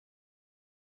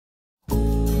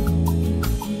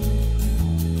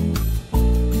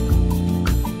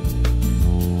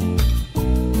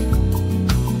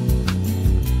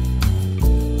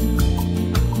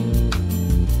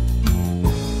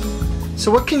So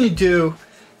what can you do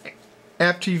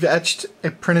after you've etched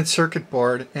a printed circuit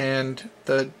board and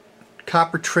the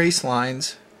copper trace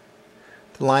lines,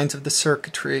 the lines of the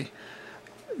circuitry,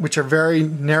 which are very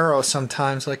narrow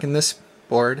sometimes, like in this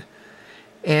board,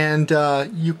 and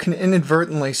you can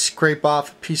inadvertently scrape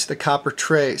off a piece of the copper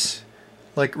trace,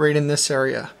 like right in this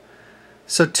area.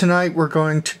 So tonight we're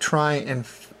going to try and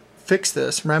fix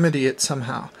this, remedy it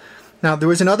somehow. Now there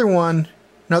was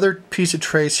another piece of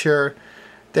trace here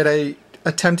that I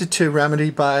attempted to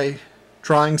remedy by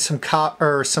drawing some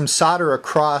solder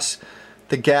across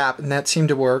the gap, and that seemed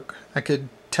to work. I could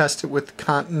test it with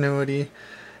continuity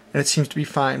and it seems to be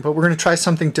fine. But we're going to try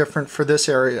something different for this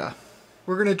area.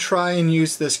 We're going to try and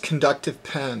use this conductive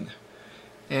pen,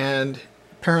 and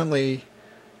apparently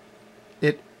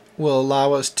it will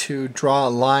allow us to draw a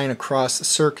line across the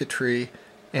circuitry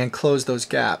and close those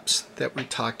gaps that we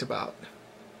talked about.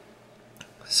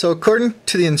 So according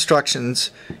to the instructions,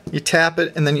 you tap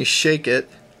it and then you shake it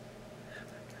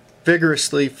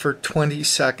vigorously for 20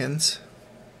 seconds.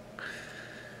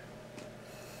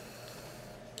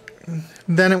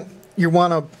 Then you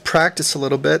want to practice a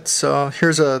little bit, so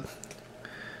here's a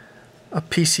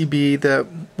PCB that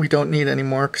we don't need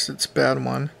anymore because it's a bad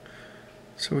one.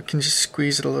 So we can just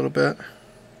squeeze it a little bit.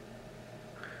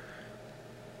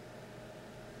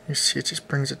 You see it just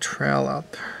brings a trail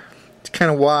out there. It's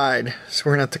kind of wide, so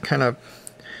we're going to have to kind of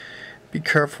be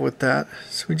careful with that.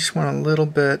 So we just want a little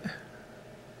bit.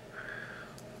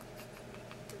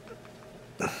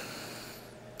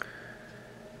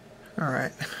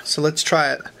 Alright, so let's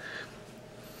try it.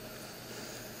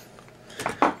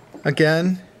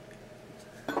 Again,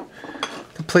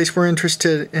 the place we're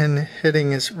interested in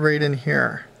hitting is right in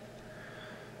here.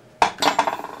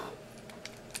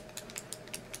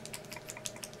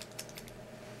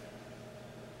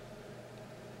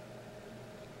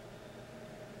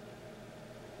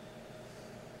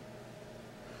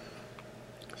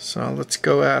 So let's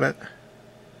go at it.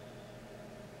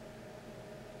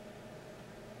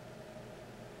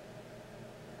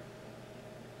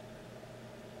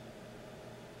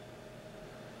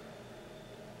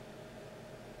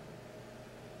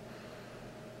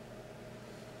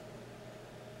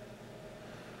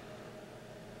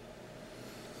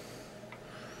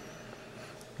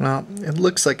 Well, it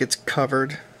looks like it's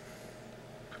covered.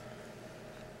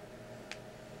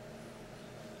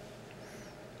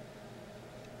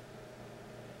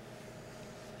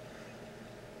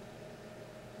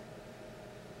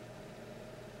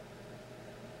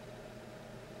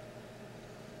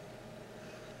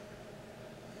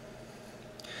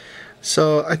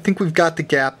 So I think we've got the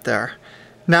gap there.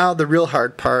 Now the real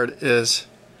hard part is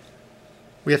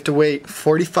we have to wait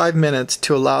 45 minutes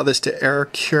to allow this to air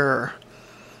cure.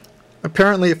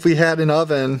 Apparently if we had an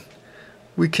oven,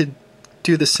 we could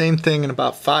do the same thing in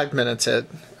about 5 minutes at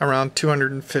around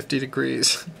 250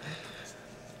 degrees.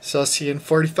 So I'll see you in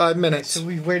 45 minutes. So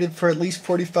we waited for at least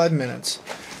 45 minutes.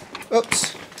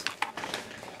 Oops.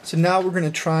 So now we're going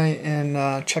to try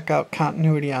and check out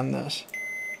continuity on this.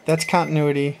 That's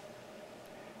continuity.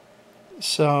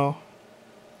 So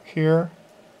here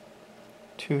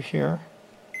to here.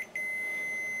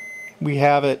 We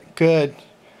have it. Good.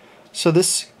 So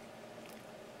this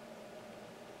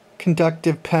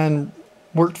conductive pen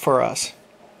worked for us.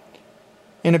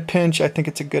 In a pinch, I think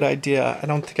it's a good idea. I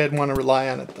don't think I'd want to rely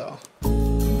on it though.